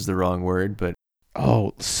colors is the wrong word, but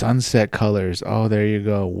sunset colors. Oh, there you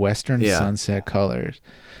go. Western sunset colors.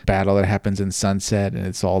 Battle that happens in sunset, and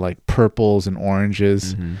it's all like purples and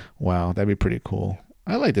oranges. Mm-hmm. Wow, that'd be pretty cool.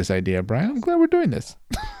 I like this idea, Brian. I'm glad we're doing this.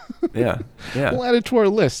 Yeah. We'll add it to our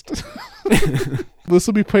list. This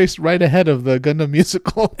will be placed right ahead of the Gundam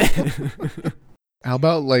musical. How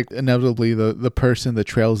about, like, inevitably the person that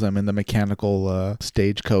trails them in the mechanical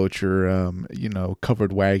stagecoach or,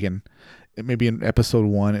 covered wagon? Maybe in episode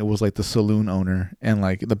 1, it was like the saloon owner, and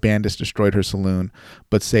like the bandits destroyed her saloon,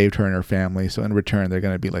 but saved her and her family. So in return, they're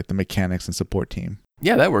going to be like the mechanics and support team.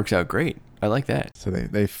 Yeah, that works out great. I like that. So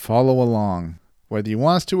they follow along. Whether you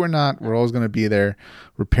want us to or not, we're always going to be there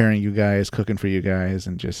repairing you guys, cooking for you guys,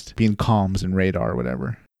 and just being comms and radar or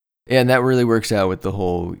whatever. Yeah, and that really works out with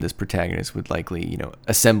this protagonist would likely,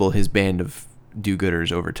 assemble his band of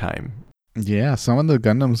do-gooders over time. Yeah, some of the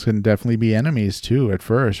Gundams can definitely be enemies too at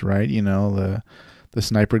first, right? The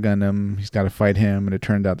Sniper Gundam, he's got to fight him, and it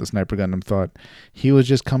turned out the Sniper Gundam thought he was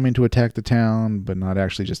just coming to attack the town, but not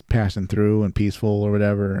actually just passing through and peaceful or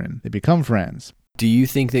whatever, and they become friends. Do you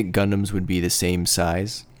think that Gundams would be the same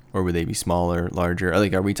size? Or would they be smaller, larger?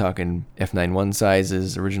 Like, are we talking F91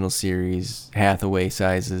 sizes, original series, Hathaway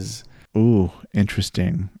sizes? Ooh,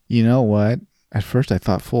 interesting. You know what? At first I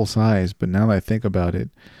thought full size, but now that I think about it,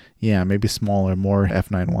 yeah, maybe smaller, more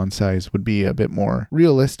F91 size would be a bit more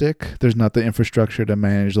realistic. There's not the infrastructure to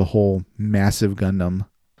manage the whole massive Gundam.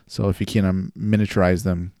 So if you can miniaturize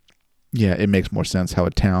them, yeah, it makes more sense how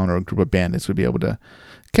a town or a group of bandits would be able to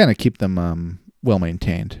kind of keep them well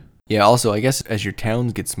maintained. Yeah, also, I guess as your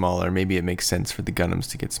towns get smaller, maybe it makes sense for the Gundams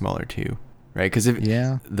to get smaller too, right? Because if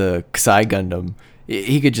the Ksai Gundam,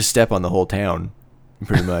 he could just step on the whole town,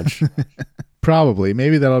 pretty much. Probably.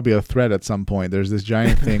 Maybe that'll be a threat at some point. There's this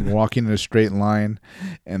giant thing walking in a straight line,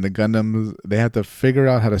 and the Gundams, they have to figure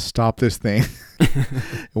out how to stop this thing.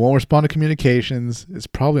 It won't respond to communications. It's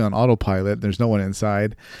probably on autopilot. There's no one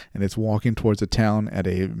inside, and it's walking towards a town at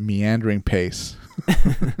a meandering pace.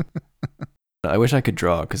 I wish I could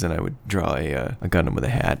draw, because then I would draw a Gundam with a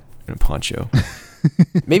hat and a poncho.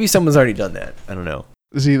 Maybe someone's already done that. I don't know.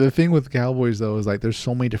 See, the thing with cowboys, though, is like there's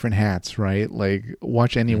so many different hats, right? Like,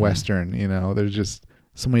 watch any Western, there's just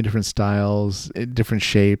so many different styles, different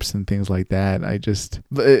shapes, and things like that.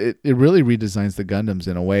 It really redesigns the Gundams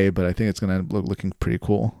in a way, but I think it's going to look looking pretty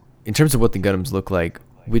cool. In terms of what the Gundams look like,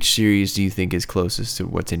 which series do you think is closest to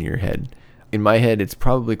what's in your head? In my head, it's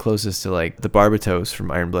probably closest to like the Barbatos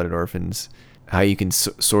from Iron Blooded Orphans, how you can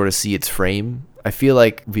sort of see its frame. I feel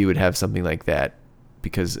like we would have something like that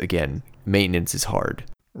because, again, maintenance is hard.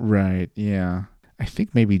 Right, yeah. I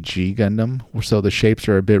think maybe G Gundam, so the shapes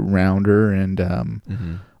are a bit rounder and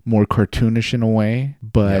more cartoonish in a way,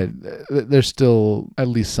 but there's still at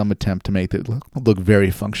least some attempt to make it look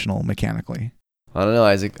very functional mechanically. I don't know,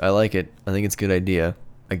 Isaac. I like it. I think it's a good idea.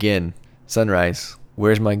 Again, Sunrise,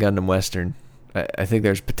 where's my Gundam Western? I think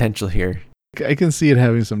there's potential here. I can see it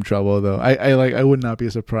having some trouble, though. I would not be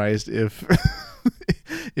surprised if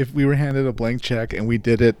if we were handed a blank check and we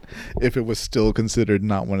did it, if it was still considered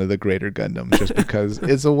not one of the greater Gundams, just because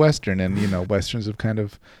it's a Western, and Westerns have kind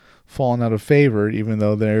of fallen out of favor, even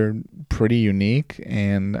though they're pretty unique.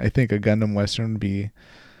 And I think a Gundam Western would be,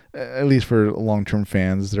 at least for long-term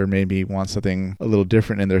fans that maybe want something a little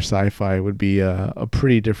different in their sci-fi, would be a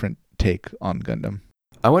pretty different take on Gundam.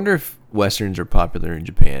 I wonder if Westerns are popular in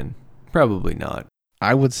Japan. Probably not.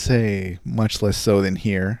 I would say much less so than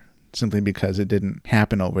here, simply because it didn't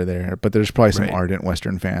happen over there. But there's probably some ardent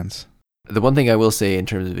Western fans. The one thing I will say in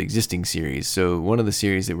terms of existing series, so one of the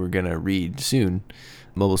series that we're going to read soon,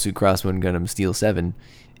 Mobile Suit Crosswind Gundam Steel 7,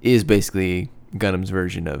 is basically Gundam's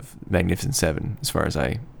version of Magnificent 7, as far as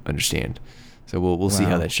I understand. So we'll see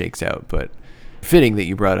how that shakes out. But fitting that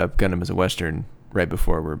you brought up Gundam as a Western right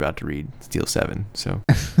before we're about to read Steel 7. So,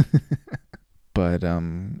 but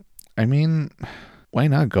I mean, why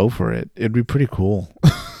not go for it? It'd be pretty cool.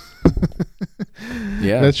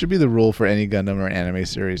 Yeah, that should be the rule for any Gundam or anime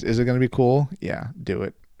series. Is it going to be cool? Yeah, do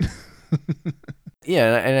it.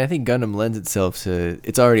 Yeah, and I think Gundam lends itself to,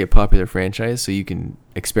 it's already a popular franchise, so you can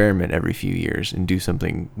experiment every few years and do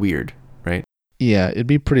something weird, right? Yeah, it'd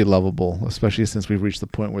be pretty lovable, especially since we've reached the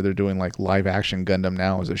point where they're doing like live action Gundam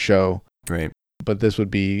now as a show. Right. But this would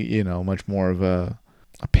be, much more of a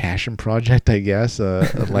passion project, I guess,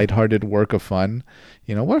 a lighthearted work of fun.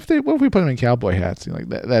 What if we put them in cowboy hats?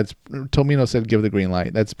 That's Tomino said, give the green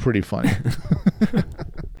light. That's pretty funny.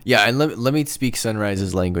 Yeah, and let me speak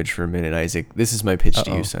Sunrise's language for a minute, Isaac. This is my pitch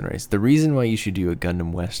to you, Sunrise. The reason why you should do a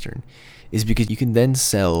Gundam Western is because you can then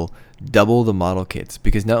sell double the model kits.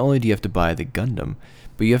 Because not only do you have to buy the Gundam,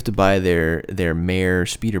 but you have to buy their mare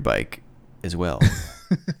speeder bike as well.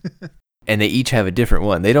 And they each have a different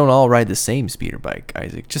one. They don't all ride the same speeder bike,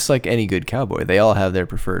 Isaac. Just like any good cowboy, they all have their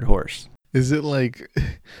preferred horse. Is it like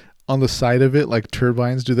on the side of it, like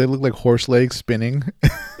turbines? Do they look like horse legs spinning?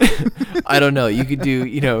 I don't know. You could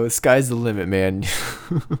do, sky's the limit, man.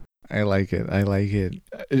 I like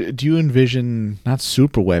it. Do you envision not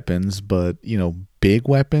super weapons, but, big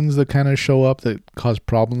weapons that kind of show up that cause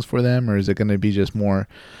problems for them? Or is it going to be just more,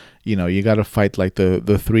 you got to fight like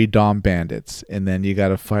the three Dom bandits, and then you got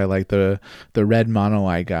to fight like the red Mono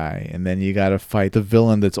Eye guy, and then you got to fight the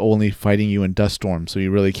villain that's only fighting you in Dust Storm, so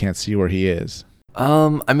you really can't see where he is?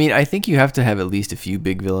 I mean, I think you have to have at least a few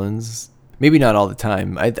big villains. Maybe not all the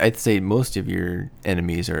time. I'd say most of your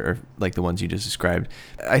enemies are like the ones you just described.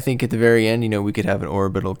 I think at the very end, we could have an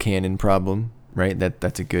orbital cannon problem, right?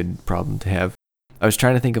 That's a good problem to have. I was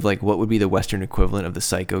trying to think of like what would be the Western equivalent of the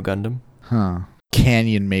Psycho Gundam.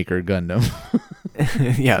 Canyon Maker Gundam.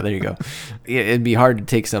 Yeah, there you go. Yeah, it'd be hard to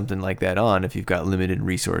take something like that on if you've got limited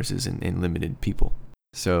resources and limited people.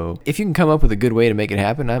 So if you can come up with a good way to make it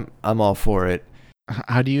happen, I'm all for it.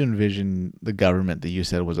 How do you envision the government that you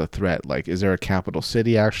said was a threat? Like, is there a capital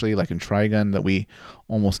city actually, like in Trigun, that we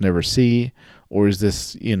almost never see? Or is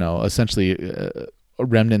this, essentially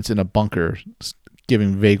remnants in a bunker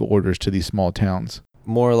giving vague orders to these small towns?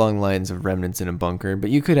 More along the lines of remnants in a bunker, but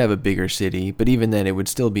you could have a bigger city. But even then, it would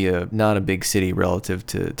still be not a big city relative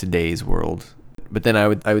to today's world. But then I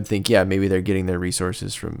would think, yeah, maybe they're getting their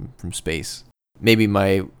resources from space. Maybe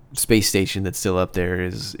my space station that's still up there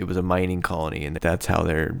it was a mining colony, and that's how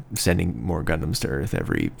they're sending more Gundams to Earth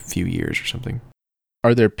every few years or something.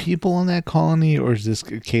 Are there people in that colony, or is this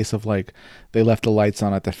a case of like they left the lights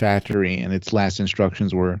on at the factory and its last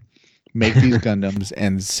instructions were make these Gundams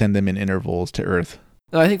and send them in intervals to Earth.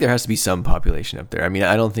 No, I think there has to be some population up there. I mean,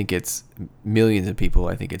 I don't think it's millions of people.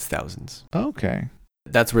 I think it's thousands. Okay.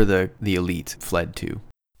 That's where the elite fled to.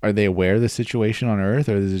 Are they aware of the situation on Earth,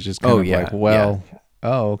 or is it just kind of like, well,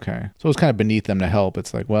 oh, okay. So it's kind of beneath them to help.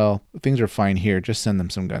 It's like, well, things are fine here. Just send them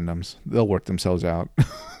some Gundams. They'll work themselves out.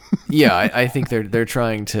 Yeah, I think they're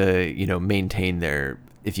trying to, maintain their,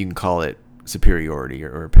 if you can call it, superiority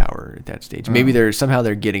or power at that stage. Maybe they're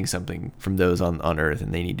getting something from those on Earth,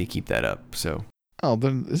 and they need to keep that up. So. Oh,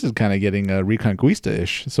 then this is kind of getting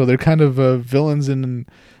Reconquista-ish. So they're kind of villains and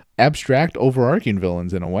abstract, overarching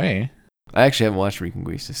villains in a way. I actually haven't watched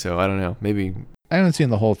Reconquista, so I don't know. Maybe I haven't seen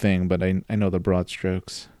the whole thing, but I know the broad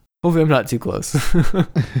strokes. Hopefully I'm not too close.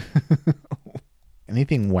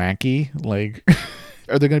 Anything wacky? Like,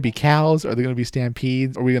 are there going to be cows? Are there going to be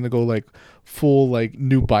stampedes? Are we going to go like full like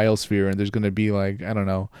new biosphere and there's going to be like, I don't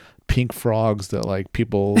know, pink frogs that like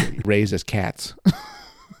people raise as cats?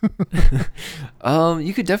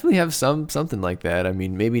 You could definitely have something like that. I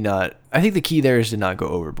mean, maybe not. I think the key there is to not go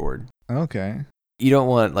overboard. Okay. You don't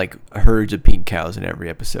want like herds of pink cows in every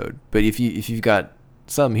episode. But if you've got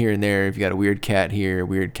some here and there, if you got a weird cat here, a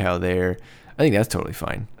weird cow there, I think that's totally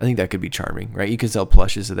fine. I think that could be charming, right? You could sell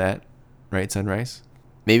plushes of that, right, Sunrise?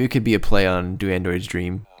 Maybe it could be a play on Do Androids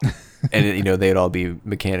Dream, and they'd all be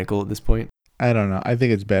mechanical at this point. I don't know. I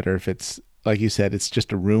think it's better if it's, like you said, it's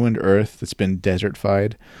just a ruined Earth that's been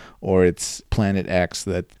desertified, or it's Planet X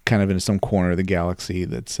that kind of in some corner of the galaxy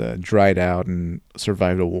that's dried out and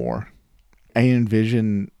survived a war. I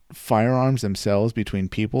envision firearms themselves between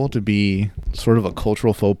people to be sort of a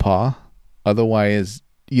cultural faux pas. Otherwise,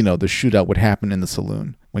 the shootout would happen in the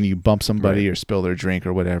saloon when you bump somebody or spill their drink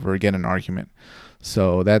or whatever, or get an argument.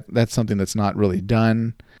 So that's something that's not really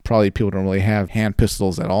done. Probably people don't really have hand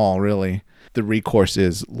pistols at all, really. The recourse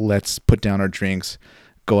is, let's put down our drinks,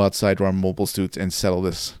 go outside to our mobile suits and settle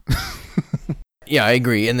this. Yeah, I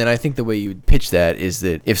agree. And then I think the way you would pitch that is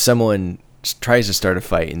that if someone tries to start a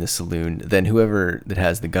fight in the saloon, then whoever that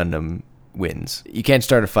has the Gundam wins. You can't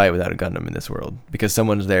start a fight without a Gundam in this world, because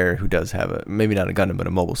someone's there who does have maybe not a Gundam, but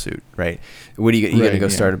a mobile suit, right? What are you going to go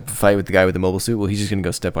start a fight with the guy with the mobile suit? Well, he's just going to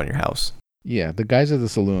go step on your house. Yeah, the guys at the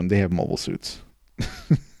saloon, they have mobile suits.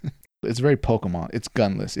 It's very Pokemon. It's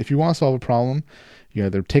gunless. If you want to solve a problem, you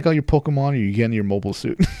either take out your Pokemon or you get in your mobile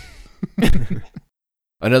suit.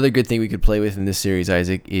 Another good thing we could play with in this series,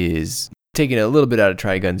 Isaac, is taking a little bit out of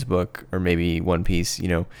Trigun's book, or maybe One Piece.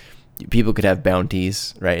 People could have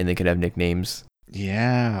bounties, right? And they could have nicknames.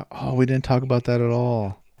 Yeah. Oh, we didn't talk about that at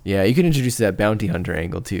all. Yeah, you could introduce that bounty hunter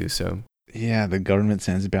angle too, so... Yeah, the government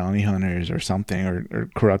sends bounty hunters or something, or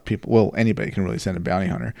corrupt people. Well, anybody can really send a bounty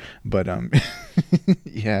hunter, but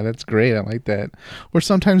yeah, that's great. I like that. Or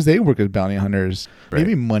sometimes they work as bounty hunters. Right.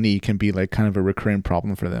 Maybe money can be like kind of a recurring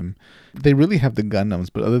problem for them. They really have the Gundams,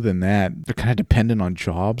 but other than that, they're kind of dependent on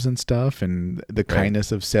jobs and stuff and the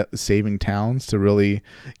kindness of saving towns to really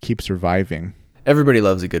keep surviving. Everybody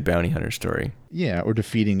loves a good bounty hunter story. Yeah, or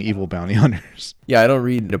defeating evil bounty hunters. Yeah, I don't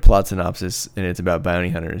read the plot synopsis and it's about bounty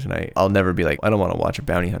hunters, and I'll never be like, I don't want to watch a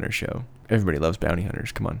bounty hunter show. Everybody loves bounty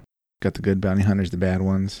hunters. Come on. Got the good bounty hunters, the bad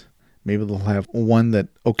ones. Maybe they'll have one that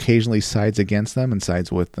occasionally sides against them and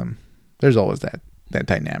sides with them. There's always that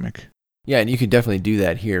dynamic. Yeah, and you could definitely do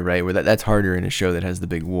that here, right? Where that's harder in a show that has the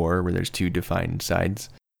big war, where there's two defined sides.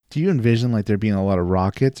 Do you envision like there being a lot of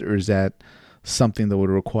rockets, or is that something that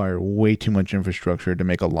would require way too much infrastructure to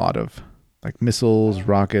make a lot of? Like missiles,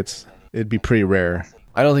 rockets, it'd be pretty rare.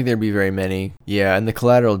 I don't think there'd be very many. Yeah, and the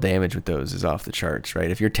collateral damage with those is off the charts,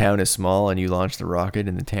 right? If your town is small and you launch the rocket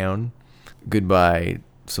in the town, goodbye,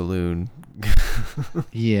 saloon.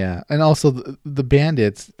 Yeah, and also the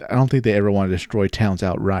bandits, I don't think they ever want to destroy towns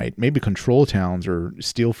outright. Maybe control towns or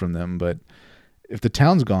steal from them, but if the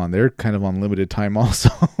town's gone, they're kind of on limited time also.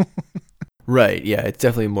 Right, yeah, it's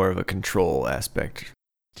definitely more of a control aspect.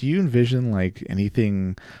 Do you envision like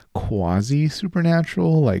anything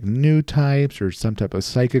quasi-supernatural, like new types or some type of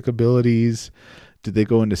psychic abilities? Did they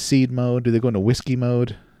go into seed mode? Did they go into whiskey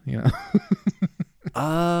mode? They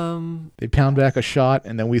pound back a shot,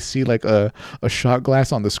 and then we see like a shot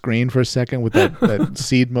glass on the screen for a second with that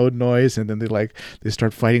seed mode noise, and then they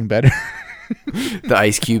start fighting better. The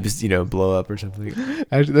ice cubes, blow up or something.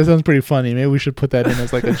 Actually, that sounds pretty funny. Maybe we should put that in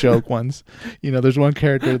as like a joke once. There's one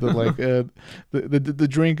character that like the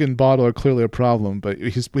drink and bottle are clearly a problem, but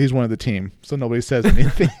he's one of the team, so nobody says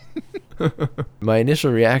anything. My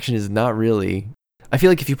initial reaction is not really. I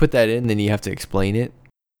feel like if you put that in, then you have to explain it,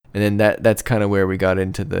 and then that's kind of where we got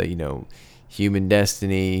into the human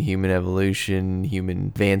destiny, human evolution, human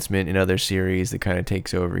advancement in other series that kind of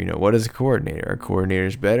takes over. What is a coordinator? Are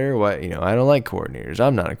coordinators better? What, I don't like coordinators.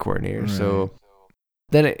 I'm not a coordinator. Right. So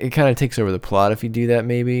then it kind of takes over the plot if you do that,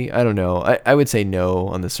 maybe. I don't know. I would say no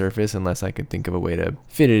on the surface unless I could think of a way to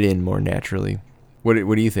fit it in more naturally. What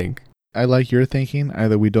do you think? I like your thinking.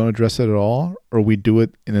 Either we don't address it at all or we do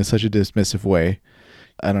it in such a dismissive way.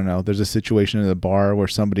 I don't know. There's a situation in the bar where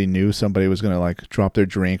somebody knew somebody was going to like drop their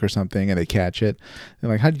drink or something and they catch it.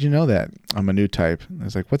 They're like, how did you know that? I'm a new type. And I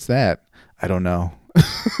was like, what's that? I don't know.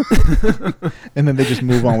 And then they just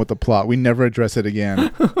move on with the plot. We never address it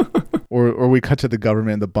again. Or we cut to the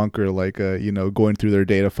government in the bunker, like, going through their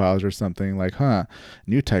data files or something like,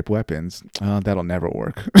 new type weapons. That'll never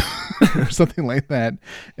work. Or something like that.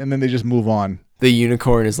 And then they just move on. The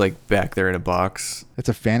unicorn is like back there in a box. That's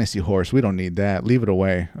a fantasy horse. We don't need that. Leave it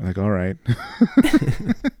away. I'm like, all right.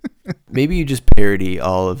 Maybe you just parody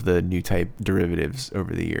all of the new type derivatives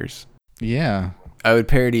over the years. Yeah. I would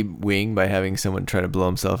parody Wing by having someone try to blow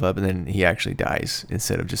himself up and then he actually dies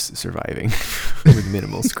instead of just surviving with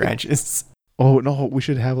minimal scratches. Oh, no, we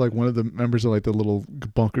should have like one of the members of like the little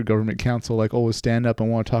bunker government council like always stand up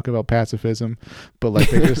and want to talk about pacifism. But like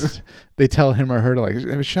they tell him or her to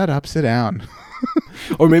like, shut up, sit down.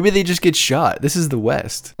 Or maybe they just get shot. This is the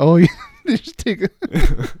West. Oh, yeah. They just take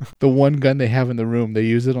the one gun they have in the room. They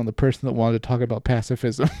use it on the person that wanted to talk about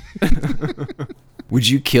pacifism. Would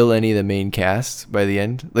you kill any of the main cast by the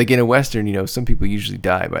end? Like in a Western, some people usually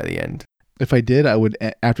die by the end. If I did, I would,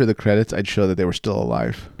 after the credits, I'd show that they were still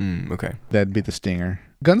alive. Okay. That'd be the stinger.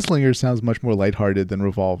 Gunslinger sounds much more lighthearted than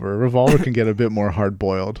Revolver. Revolver can get a bit more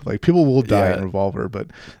hard-boiled. Like, people will die in Revolver, but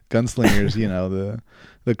Gunslingers,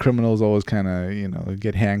 the criminals always kind of,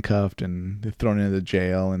 get handcuffed and they're thrown into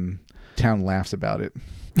jail and town laughs about it.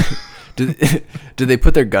 Do they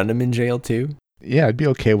put their Gundam in jail too? Yeah, I'd be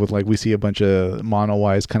okay with like we see a bunch of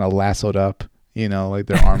Monowise kind of lassoed up, like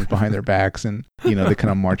their arms behind their backs and, they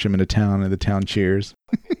kind of march them into town and the town cheers.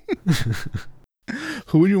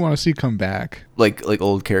 Who would you want to see come back? Like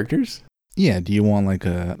old characters? Yeah, do you want like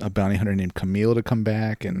a bounty hunter named Camille to come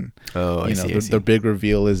back? And, I see. The big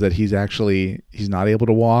reveal is that he's not able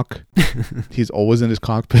to walk. He's always in his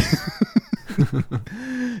cockpit.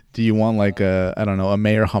 Do you want like a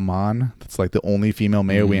Mayor Haman? That's like the only female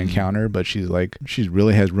mayor we encounter, but she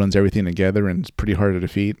really runs everything together and it's pretty hard to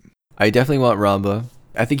defeat. I definitely want Ramba.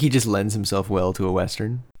 I think he just lends himself well to a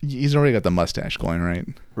Western. He's already got the mustache going, right?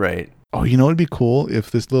 Right. Oh, it'd be cool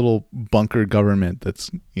if this little bunker government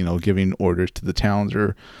that's, giving orders to the towns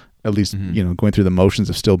or at least, going through the motions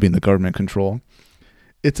of still being the government control.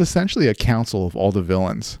 It's essentially a council of all the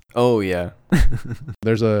villains. Oh, yeah.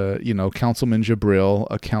 There's a, Councilman Jabril,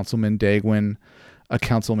 a Councilman Dagwin, a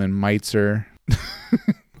Councilman Meitzer.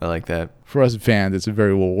 I like that. For us fans, it's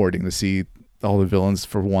very rewarding to see all the villains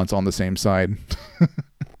for once on the same side.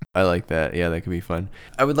 I like that. Yeah, that could be fun.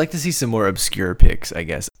 I would like to see some more obscure picks, I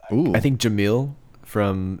guess. Ooh. I think Jamil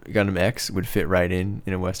from Gundam X would fit right in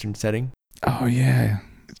a Western setting. Oh, yeah.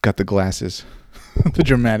 It's got the glasses. The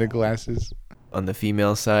dramatic glasses. On the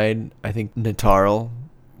female side, I think Natarl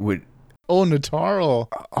would... Oh, Natarl.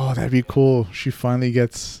 Oh, that'd be cool. She finally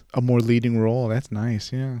gets a more leading role. That's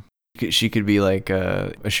nice, yeah. She could be like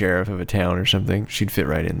a sheriff of a town or something. She'd fit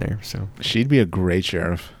right in there. So she'd be a great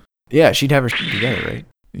sheriff. Yeah, she'd have her together, right?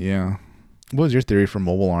 Yeah. What was your theory for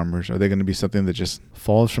mobile armors? Are they going to be something that just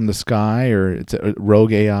falls from the sky, or it's a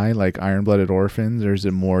rogue AI like Iron-Blooded Orphans, or is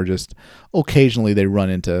it more just occasionally they run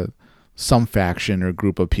into some faction or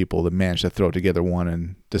group of people that manage to throw together one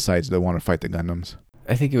and decides they want to fight the Gundams?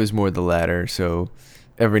 I think it was more the latter. So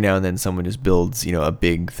every now and then someone just builds, a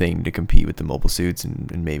big thing to compete with the mobile suits,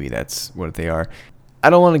 and maybe that's what they are. I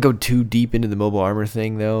don't want to go too deep into the mobile armor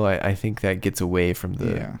thing, though. I think that gets away from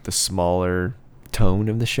the smaller tone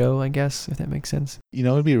of the show, I guess, if that makes sense.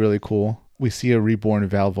 It'd be really cool. We see a reborn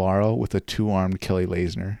Valvaro with a 2-armed Kelly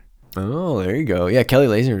Lasner. Oh, there you go. Yeah, Kelly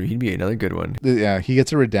Lasner, he'd be another good one. Yeah, he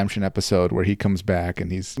gets a redemption episode where he comes back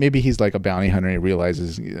and he's like a bounty hunter and he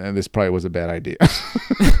realizes this probably was a bad idea. I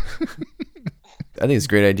think it's a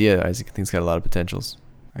great idea. Isaac thinks it's got a lot of potentials.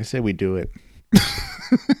 I say we do it.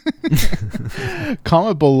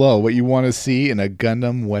 Comment below what you want to see in a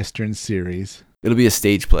Gundam Western series. It'll be a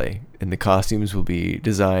stage play, and the costumes will be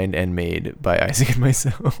designed and made by Isaac and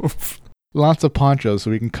myself. Lots of ponchos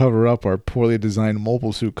so we can cover up our poorly designed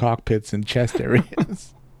mobile suit cockpits and chest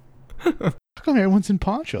areas. How come everyone's in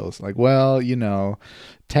ponchos? Like, well,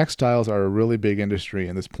 textiles are a really big industry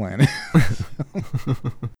in this planet.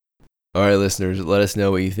 All right, listeners, let us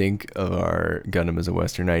know what you think of our Gundam as a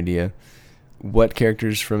Western idea. What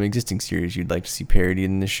characters from existing series you'd like to see parodied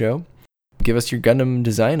in the show? Give us your Gundam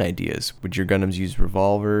design ideas. Would your Gundams use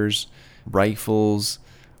revolvers, rifles?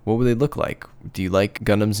 What would they look like? Do you like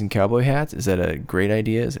Gundams in cowboy hats? Is that a great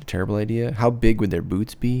idea? Is it a terrible idea? How big would their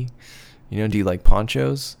boots be? Do you like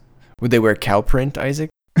ponchos? Would they wear cow print, Isaac?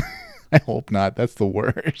 I hope not. That's the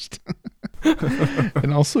worst.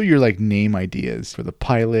 And also your like name ideas for the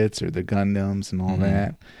pilots or the Gundams and all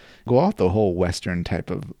that. Go off the whole Western type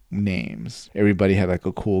of names. Everybody had like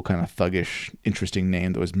a cool kind of thuggish, interesting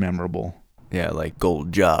name that was memorable. Yeah, like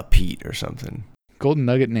Gold Jaw Pete or something. Golden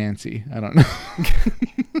Nugget Nancy. I don't know.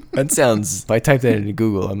 That sounds, if I type that into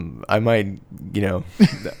Google, I might, I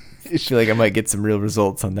feel like I might get some real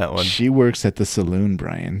results on that one. She works at the saloon,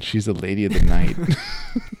 Brian. She's a lady of the night.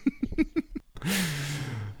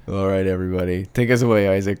 All right, everybody. Take us away,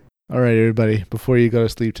 Isaac. All right, everybody. Before you go to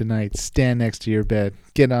sleep tonight, stand next to your bed.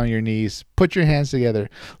 Get on your knees. Put your hands together.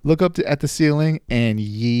 Look up at the ceiling and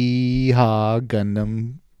yeehaw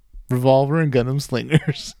Gundam Revolver and Gundam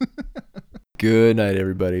Slingers. Good night,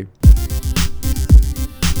 everybody.